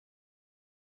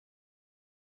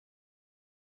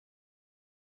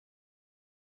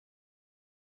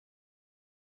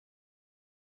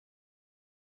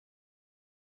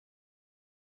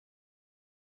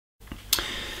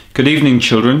Good evening,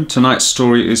 children. Tonight's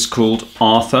story is called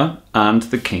Arthur and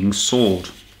the King's Sword.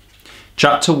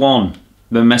 Chapter 1.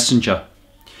 The Messenger.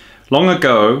 Long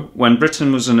ago, when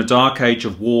Britain was in a dark age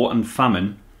of war and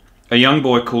famine, a young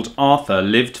boy called Arthur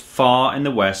lived far in the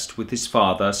west with his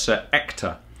father, Sir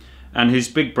Ector, and his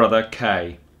big brother,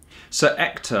 Kay. Sir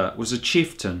Ector was a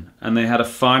chieftain, and they had a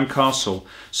fine castle,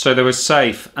 so they were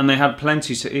safe and they had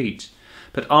plenty to eat.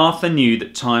 But Arthur knew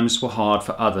that times were hard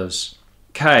for others.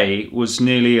 Kay was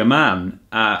nearly a man,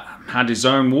 had his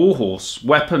own warhorse,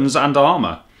 weapons and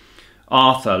armour.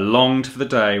 Arthur longed for the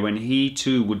day when he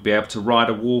too would be able to ride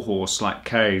a warhorse like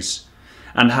Kay's,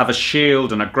 and have a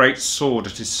shield and a great sword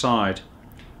at his side.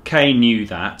 Kay knew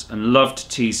that, and loved to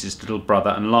tease his little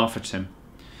brother and laugh at him.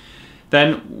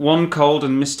 Then, one cold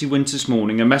and misty winter's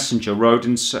morning, a messenger rode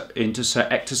into Sir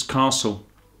Ector's castle.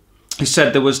 He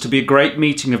said there was to be a great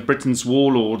meeting of Britain's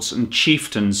warlords and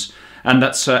chieftains, and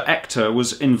that Sir Ector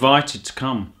was invited to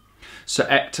come. Sir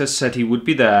Ector said he would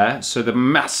be there, so the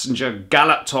messenger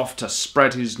galloped off to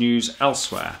spread his news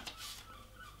elsewhere.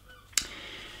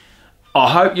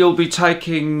 "I hope you'll be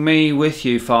taking me with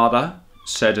you, father,"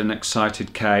 said an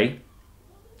excited Kay.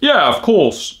 "Yeah, of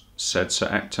course," said Sir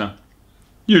Ector.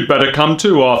 "You'd better come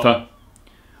too, Arthur."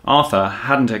 Arthur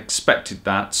hadn't expected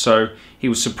that, so he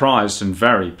was surprised and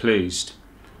very pleased.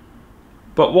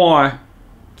 "But why,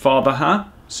 father, huh?"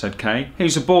 said Kay.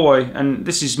 "He's a boy, and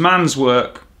this is man's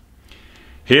work."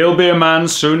 "He'll be a man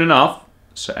soon enough,"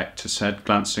 Sir Ector said,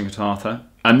 glancing at Arthur.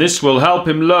 "And this will help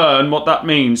him learn what that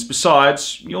means.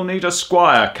 Besides, you'll need a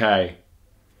squire, Kay."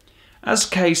 As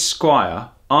Kay's squire,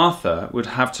 Arthur would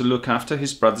have to look after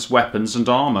his brother's weapons and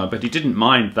armour, but he didn't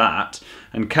mind that,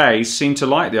 and Kay seemed to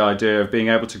like the idea of being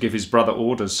able to give his brother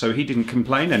orders, so he didn't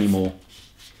complain anymore.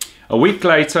 A week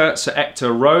later, Sir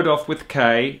Ector rode off with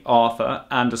Kay, Arthur,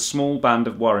 and a small band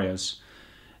of warriors.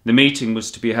 The meeting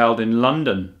was to be held in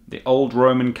London, the old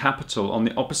Roman capital, on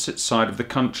the opposite side of the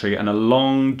country, and a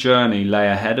long journey lay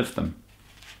ahead of them.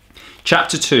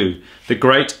 Chapter 2. The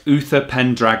Great Uther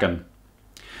Pendragon.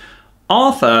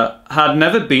 Arthur had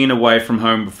never been away from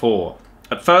home before.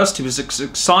 At first he was as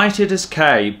excited as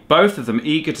Kay, both of them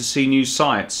eager to see new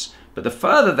sights, but the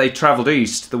further they travelled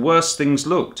east, the worse things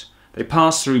looked. They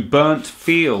passed through burnt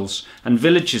fields and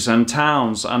villages and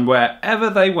towns, and wherever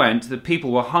they went, the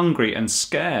people were hungry and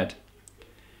scared.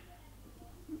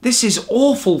 "This is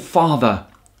awful, father,"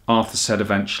 Arthur said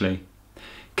eventually.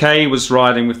 Kay was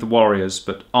riding with the warriors,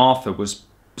 but Arthur was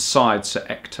beside Sir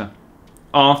Ector.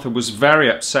 Arthur was very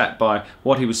upset by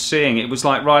what he was seeing. It was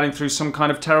like riding through some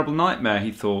kind of terrible nightmare,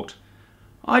 he thought.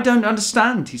 "I don't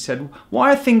understand," he said.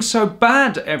 "Why are things so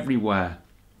bad everywhere?"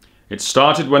 "It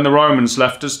started when the Romans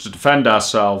left us to defend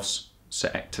ourselves," Sir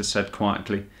Ector said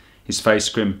quietly, his face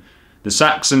grim. "The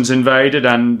Saxons invaded,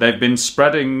 and they've been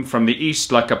spreading from the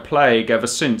east like a plague ever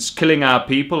since, killing our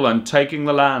people and taking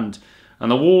the land. And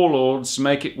the warlords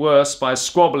make it worse by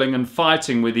squabbling and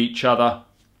fighting with each other."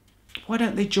 "Why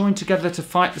don't they join together to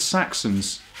fight the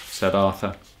Saxons?" said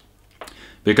Arthur.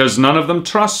 "Because none of them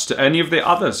trust any of the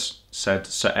others," said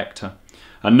Sir Ector.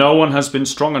 "And no one has been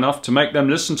strong enough to make them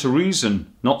listen to reason,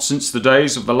 not since the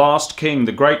days of the last king,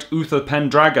 the great Uther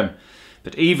Pendragon.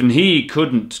 But even he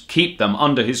couldn't keep them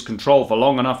under his control for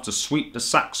long enough to sweep the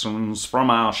Saxons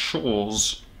from our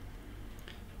shores."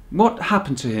 "What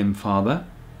happened to him, father?"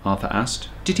 Arthur asked.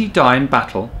 "Did he die in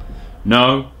battle?"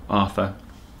 "No, Arthur,"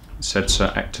 said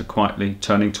Sir Ector quietly,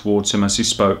 turning towards him as he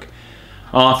spoke.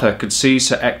 Arthur could see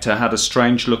Sir Ector had a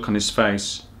strange look on his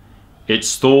face.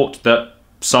 "It's thought that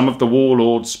some of the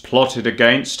warlords plotted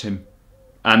against him,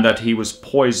 and that he was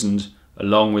poisoned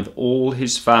along with all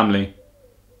his family.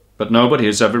 But nobody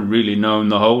has ever really known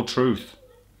the whole truth."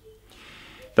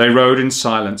 They rode in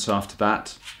silence after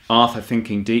that, Arthur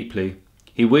thinking deeply.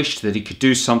 He wished that he could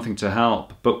do something to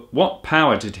help, but what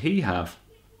power did he have?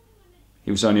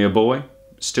 He was only a boy,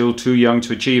 still too young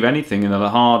to achieve anything in the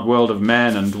hard world of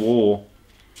men and war.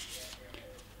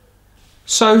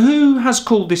 "So who has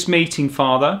called this meeting,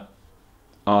 father?"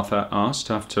 Arthur asked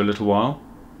after a little while.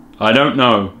 "I don't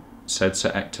know," said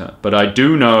Sir Ector, "but I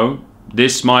do know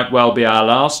this might well be our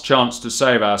last chance to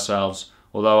save ourselves,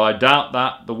 although I doubt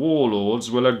that the warlords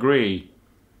will agree."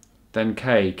 Then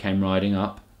Kay came riding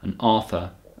up, and Arthur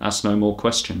asked no more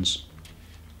questions.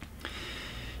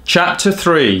 Chapter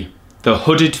 3. The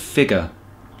Hooded Figure.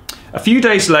 A few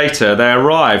days later they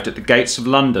arrived at the gates of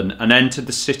London and entered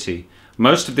the city.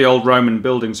 Most of the old Roman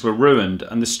buildings were ruined,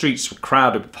 and the streets were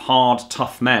crowded with hard,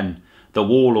 tough men, the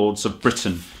warlords of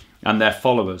Britain, and their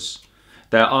followers.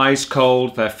 Their eyes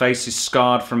cold, their faces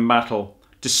scarred from battle.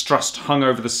 Distrust hung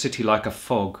over the city like a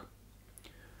fog.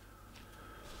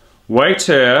 "Wait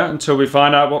here until we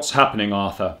find out what's happening,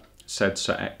 Arthur," said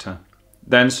Sir Ector.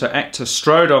 Then Sir Ector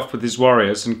strode off with his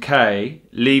warriors and Kay,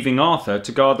 leaving Arthur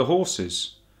to guard the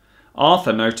horses.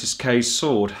 Arthur noticed Kay's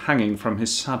sword hanging from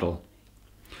his saddle.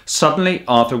 Suddenly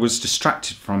Arthur was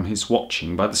distracted from his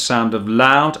watching by the sound of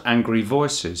loud, angry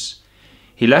voices.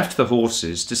 He left the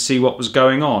horses to see what was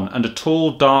going on, and a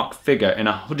tall, dark figure in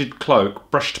a hooded cloak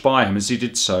brushed by him as he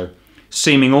did so,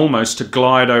 seeming almost to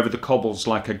glide over the cobbles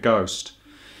like a ghost.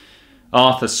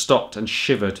 Arthur stopped and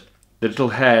shivered, the little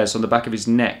hairs on the back of his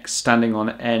neck standing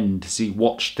on end as he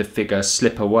watched the figure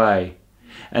slip away.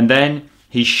 And then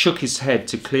he shook his head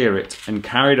to clear it and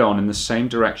carried on in the same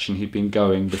direction he'd been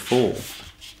going before.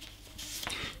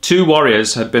 Two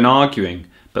warriors had been arguing,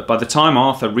 but by the time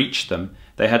Arthur reached them,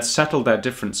 they had settled their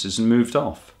differences and moved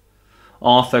off.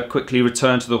 Arthur quickly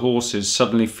returned to the horses,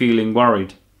 suddenly feeling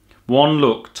worried. One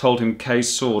look told him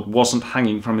Kay's sword wasn't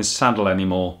hanging from his saddle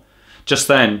anymore. Just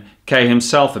then, Kay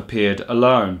himself appeared,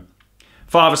 alone.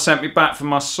 "Father sent me back for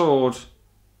my sword.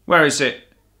 Where is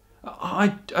it?"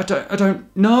 I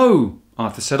don't know,"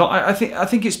 Arthur said. I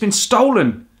think it's been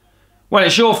stolen." "Well,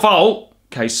 it's your fault,"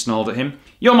 Kay snarled at him.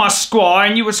 "You're my squire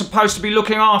and you were supposed to be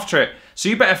looking after it. So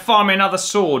you better find me another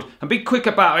sword and be quick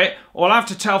about it, or I'll have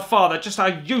to tell Father just how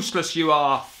useless you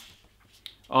are."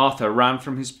 Arthur ran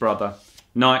from his brother.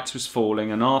 Night was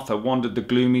falling and Arthur wandered the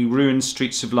gloomy, ruined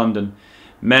streets of London.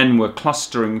 Men were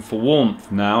clustering for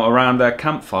warmth now around their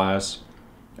campfires.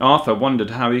 Arthur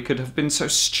wondered how he could have been so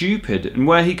stupid and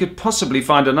where he could possibly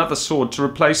find another sword to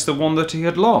replace the one that he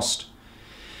had lost.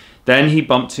 Then he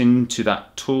bumped into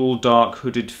that tall, dark,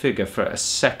 hooded figure for a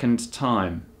second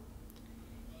time.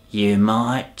 "You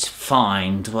might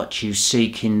find what you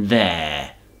seek in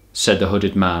there," said the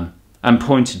hooded man, and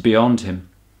pointed beyond him.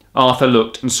 Arthur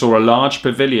looked and saw a large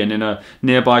pavilion in a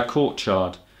nearby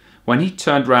courtyard. When he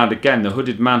turned round again, the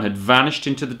hooded man had vanished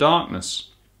into the darkness.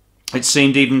 It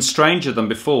seemed even stranger than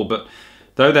before, but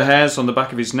though the hairs on the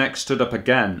back of his neck stood up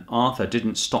again, Arthur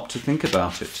didn't stop to think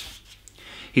about it.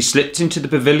 He slipped into the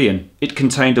pavilion. It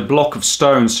contained a block of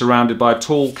stone surrounded by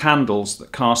tall candles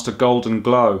that cast a golden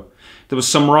glow. There was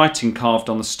some writing carved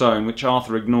on the stone, which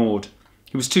Arthur ignored.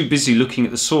 He was too busy looking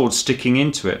at the sword sticking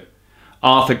into it.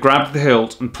 Arthur grabbed the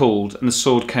hilt and pulled, and the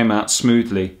sword came out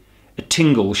smoothly. A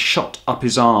tingle shot up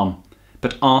his arm,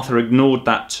 but Arthur ignored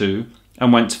that too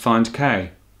and went to find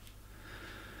Kay.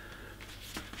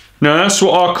 "Now that's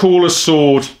what I call a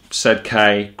sword," said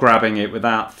Kay, grabbing it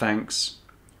without thanks.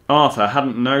 Arthur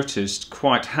hadn't noticed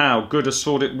quite how good a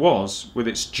sword it was, with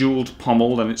its jewelled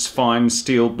pommel and its fine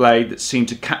steel blade that seemed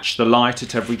to catch the light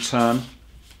at every turn.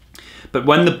 But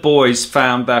when the boys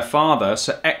found their father,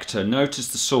 Sir Ector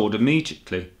noticed the sword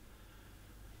immediately.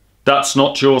 "That's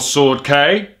not your sword,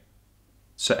 Kay?"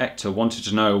 Sir Ector wanted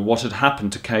to know what had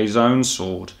happened to Kay's own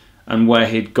sword and where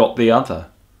he'd got the other.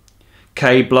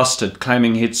 Kay blustered,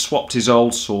 claiming he'd swapped his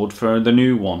old sword for the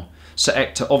new one. Sir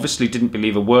Ector obviously didn't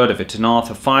believe a word of it, and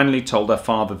Arthur finally told their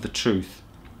father the truth.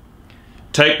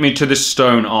 "Take me to this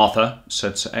stone, Arthur,"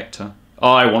 said Sir Ector.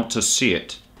 "I want to see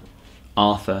it."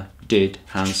 Arthur did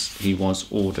as he was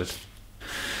ordered.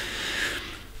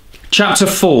 Chapter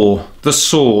 4. The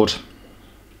Sword.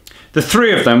 The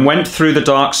three of them went through the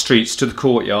dark streets to the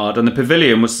courtyard, and the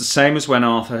pavilion was the same as when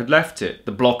Arthur had left it.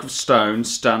 The block of stone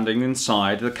standing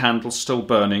inside, the candles still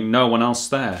burning, no one else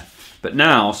there. But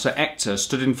now Sir Ector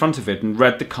stood in front of it and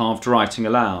read the carved writing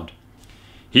aloud.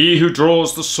 "He who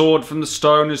draws the sword from the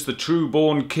stone is the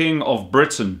true-born king of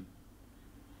Britain."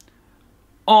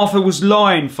 "Arthur was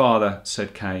lying, Father,"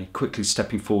 said Kay, quickly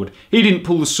stepping forward. "He didn't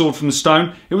pull the sword from the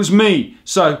stone. It was me.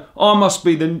 So I must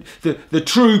be the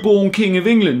true-born king of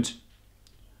England."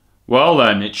 "Well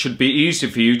then, it should be easy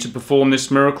for you to perform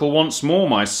this miracle once more,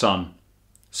 my son,"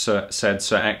 said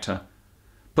Sir Ector.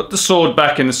 "Put the sword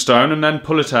back in the stone and then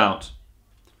pull it out."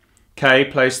 Kay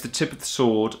placed the tip of the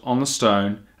sword on the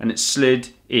stone and it slid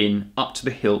in up to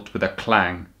the hilt with a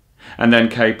clang. And then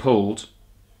Kay pulled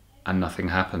and nothing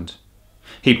happened.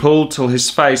 He pulled till his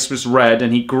face was red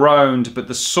and he groaned, but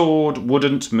the sword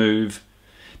wouldn't move.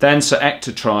 Then Sir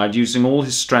Ector tried, using all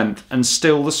his strength, and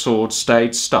still the sword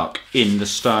stayed stuck in the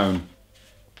stone.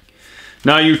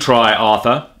 "Now you try,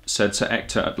 Arthur," said Sir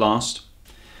Ector at last.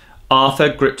 Arthur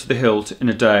gripped the hilt in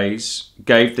a daze,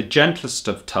 gave the gentlest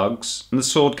of tugs, and the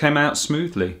sword came out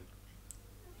smoothly.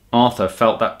 Arthur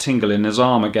felt that tingle in his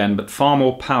arm again, but far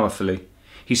more powerfully.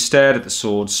 He stared at the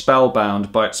sword,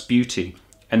 spellbound by its beauty,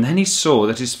 and then he saw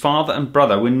that his father and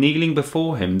brother were kneeling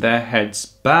before him, their heads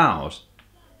bowed.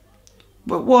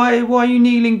 "But why are you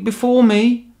kneeling before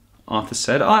me?" Arthur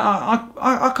said.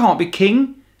 I can't be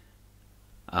king."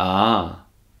 "Ah,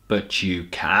 but you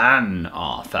can,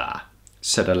 Arthur,"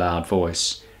 said a loud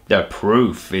voice. "The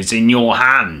proof is in your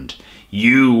hand.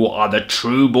 You are the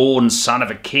true-born son of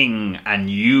a king, and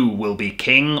you will be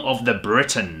king of the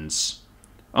Britons.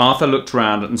 Arthur looked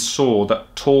round and saw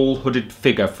that tall hooded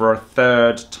figure for a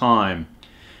third time.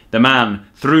 The man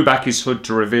threw back his hood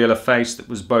to reveal a face that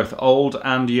was both old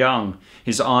and young,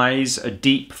 his eyes a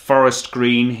deep forest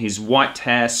green, his white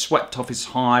hair swept off his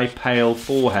high, pale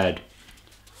forehead.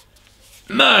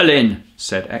 "Merlin,"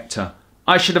 said Ector,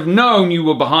 "I should have known you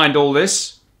were behind all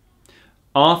this."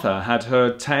 Arthur had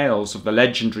heard tales of the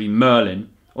legendary Merlin,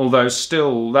 although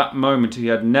still that moment he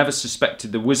had never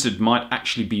suspected the wizard might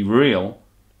actually be real.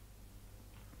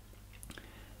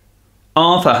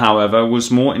 Arthur, however,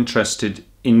 was more interested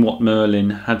in what Merlin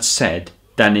had said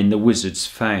than in the wizard's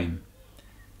fame.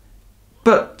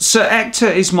 "But Sir Ector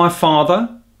is my father,"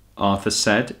 Arthur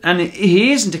said, "and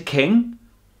he isn't a king."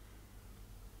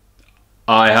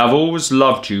 "I have always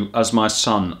loved you as my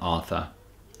son, Arthur,"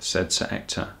 said Sir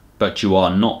Ector, "but you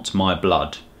are not my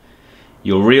blood.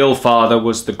 Your real father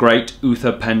was the great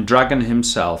Uther Pendragon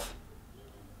himself."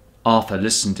 Arthur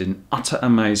listened in utter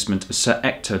amazement as Sir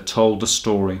Ector told the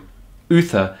story.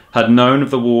 Uther had known of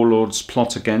the warlord's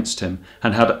plot against him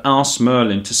and had asked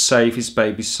Merlin to save his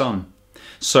baby son.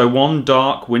 So one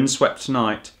dark, windswept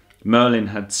night, Merlin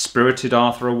had spirited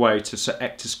Arthur away to Sir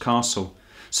Ector's castle.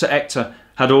 Sir Ector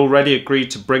had already agreed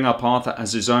to bring up Arthur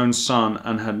as his own son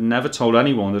and had never told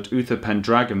anyone that Uther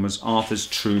Pendragon was Arthur's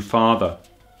true father.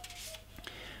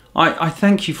 I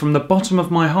thank you from the bottom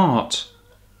of my heart,"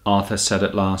 Arthur said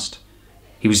at last.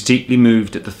 He was deeply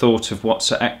moved at the thought of what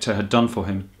Sir Ector had done for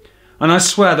him. "And I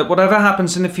swear that whatever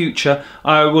happens in the future,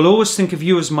 I will always think of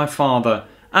you as my father,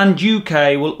 and you,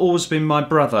 Kay, will always be my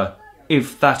brother,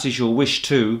 if that is your wish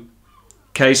too."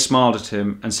 Kay smiled at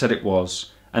him and said it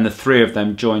was, and the three of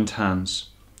them joined hands.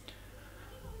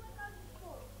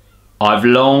 "I've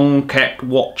long kept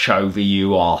watch over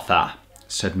you, Arthur,"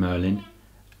 said Merlin,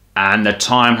 "and the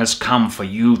time has come for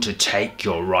you to take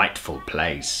your rightful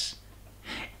place.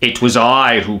 It was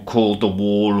I who called the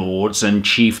warlords and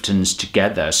chieftains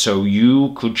together so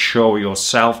you could show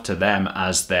yourself to them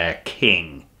as their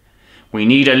king. We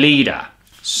need a leader,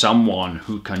 someone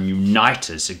who can unite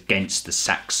us against the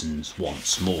Saxons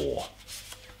once more."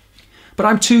 "But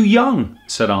I'm too young,"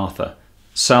 said Arthur,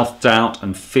 self-doubt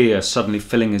and fear suddenly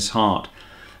filling his heart.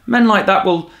 "Men like that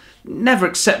will never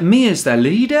accept me as their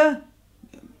leader,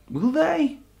 will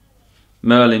they?"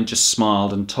 Merlin just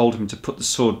smiled and told him to put the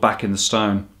sword back in the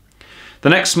stone. The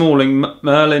next morning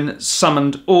Merlin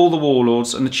summoned all the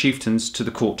warlords and the chieftains to the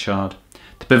courtyard.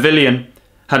 The pavilion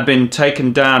had been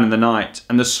taken down in the night,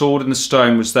 and the sword in the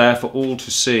stone was there for all to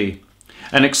see.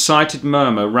 An excited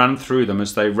murmur ran through them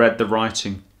as they read the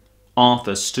writing.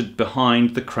 Arthur stood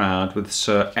behind the crowd with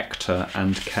Sir Ector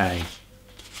and Kay.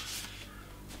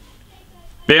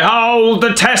 "Behold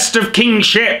the test of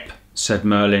kingship," said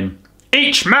Merlin.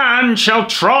 "Each man shall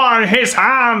try his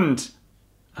hand."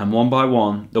 And one by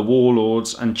one the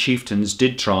warlords and chieftains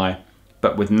did try,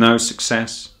 but with no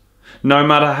success. No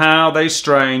matter how they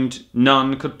strained,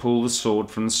 none could pull the sword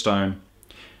from the stone.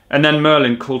 And then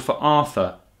Merlin called for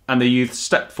Arthur, and the youth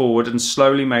stepped forward and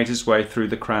slowly made his way through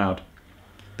the crowd.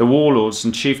 The warlords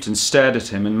and chieftains stared at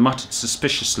him and muttered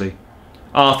suspiciously.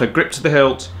 Arthur gripped the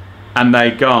hilt, and they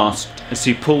gasped as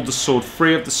he pulled the sword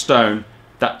free of the stone,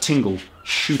 that tingle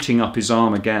shooting up his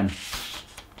arm again.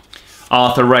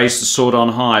 Arthur raised the sword on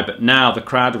high, but now the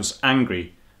crowd was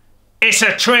angry. "It's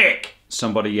a trick,"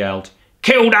 somebody yelled.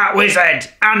 "Kill that wizard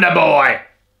and the boy."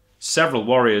 Several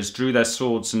warriors drew their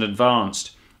swords and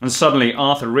advanced, and suddenly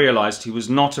Arthur realised he was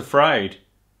not afraid.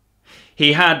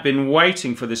 He had been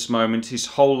waiting for this moment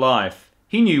his whole life.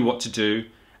 He knew what to do,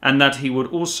 and that he would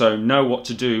also know what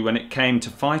to do when it came to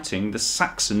fighting the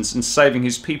Saxons and saving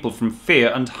his people from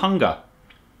fear and hunger.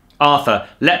 Arthur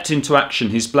leapt into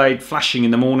action, his blade flashing in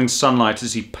the morning sunlight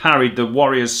as he parried the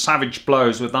warrior's savage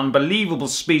blows with unbelievable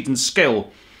speed and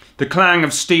skill, the clang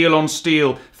of steel on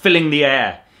steel filling the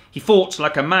air. He fought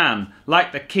like a man,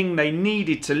 like the king they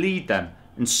needed to lead them,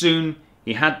 and soon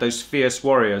he had those fierce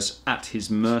warriors at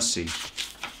his mercy.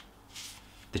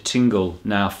 The tingle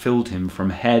now filled him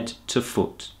from head to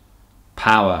foot.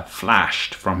 Power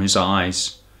flashed from his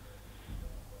eyes.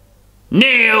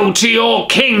 "Kneel to your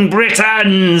king,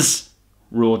 Britons!"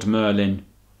 roared Merlin,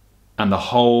 and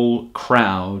the whole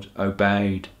crowd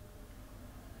obeyed.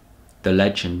 The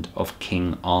legend of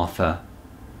King Arthur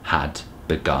had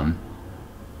begun.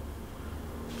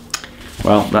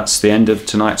 Well, that's the end of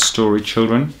tonight's story,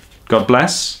 children. God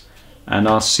bless, and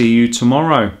I'll see you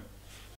tomorrow.